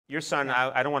Your son,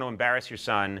 I don't want to embarrass your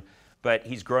son, but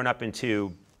he's grown up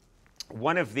into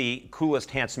one of the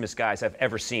coolest, handsomest guys I've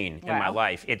ever seen in my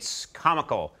life. It's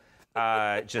comical,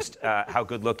 just how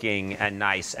good-looking and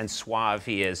nice and suave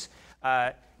he is.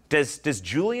 Does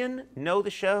Julian know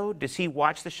the show? Does he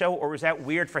watch the show? Or was that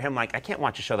weird for him, like, I can't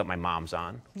watch a show that my mom's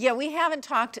on? Yeah, we haven't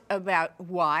talked about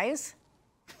whys.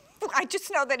 I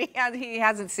just know that he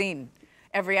hasn't seen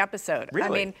every episode. Really?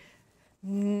 I mean,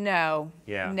 no.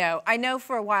 Yeah. No. I know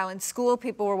for a while in school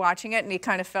people were watching it and he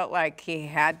kind of felt like he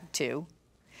had to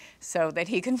so that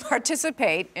he can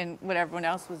participate in what everyone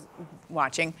else was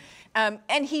watching.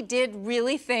 And he did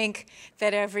really think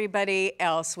that everybody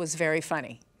else was very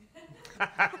funny. On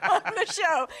the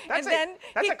show. That's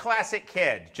a classic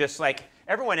kid. Just like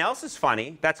everyone else is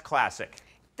funny. That's classic.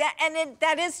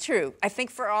 That is true. I think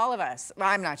for all of us. Well,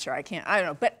 I'm not sure. I don't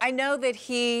know. But I know that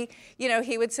he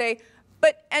would say,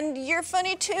 and you're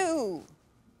funny too.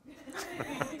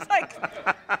 It's like,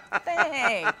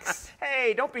 thanks.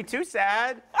 Hey, don't be too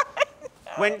sad.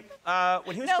 When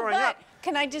he was growing up.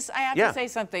 Can I have to say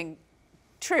something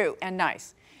true and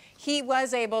nice. He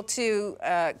was able to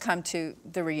come to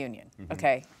the reunion,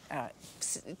 okay? A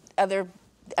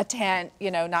tent,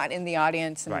 not in the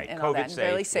audience and all that. COVID safe,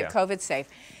 really safe, COVID safe.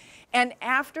 And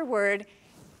afterward,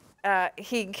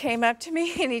 he came up to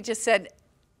me and he just said,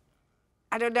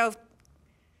 I don't know if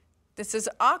this is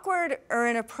awkward or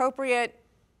inappropriate.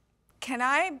 Can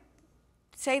I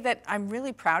say that I'm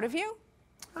really proud of you?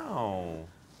 Oh.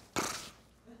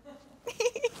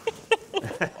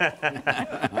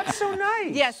 That's so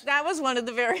nice. Yes, that was one of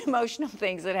the very emotional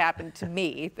things that happened to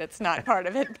me. That's not part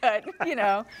of it, but,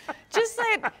 just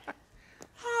like,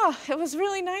 it was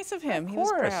really nice of him. Of he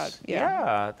course. was proud.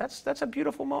 Yeah, that's a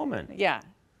beautiful moment. Yeah.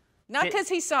 Not because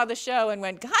he saw the show and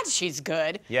went, God, she's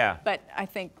good. Yeah. But I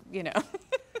think,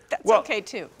 that's okay,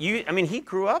 too. He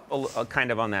grew up kind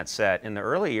of on that set in the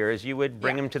early years. You would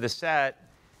bring him to the set,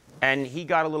 and he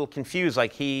got a little confused.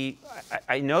 Like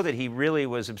I know that he really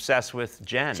was obsessed with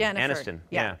Jennifer Aniston.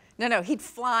 Yeah. No, he'd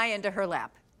fly into her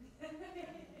lap.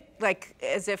 Like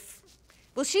as if,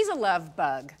 well, she's a love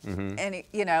bug. And,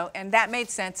 and that made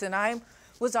sense. And I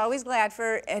was always glad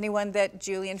for anyone that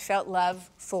Julian felt love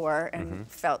for and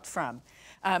felt from.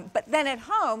 But then at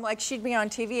home, like she'd be on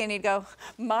TV and he'd go,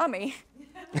 Mommy.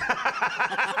 So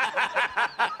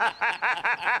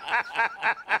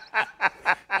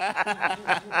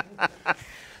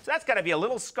that's got to be a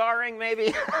little scarring,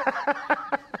 maybe.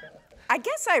 I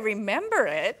guess I remember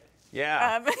it.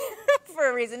 Yeah. For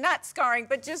a reason, not scarring,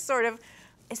 but just sort of,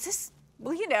 is this?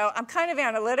 Well, I'm kind of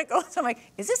analytical, so I'm like,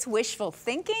 is this wishful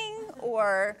thinking,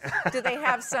 or do they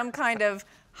have some kind of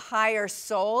higher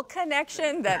soul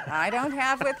connection that I don't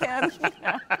have with him?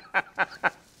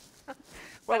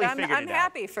 Well, but I'm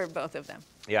happy for both of them.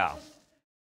 Yeah.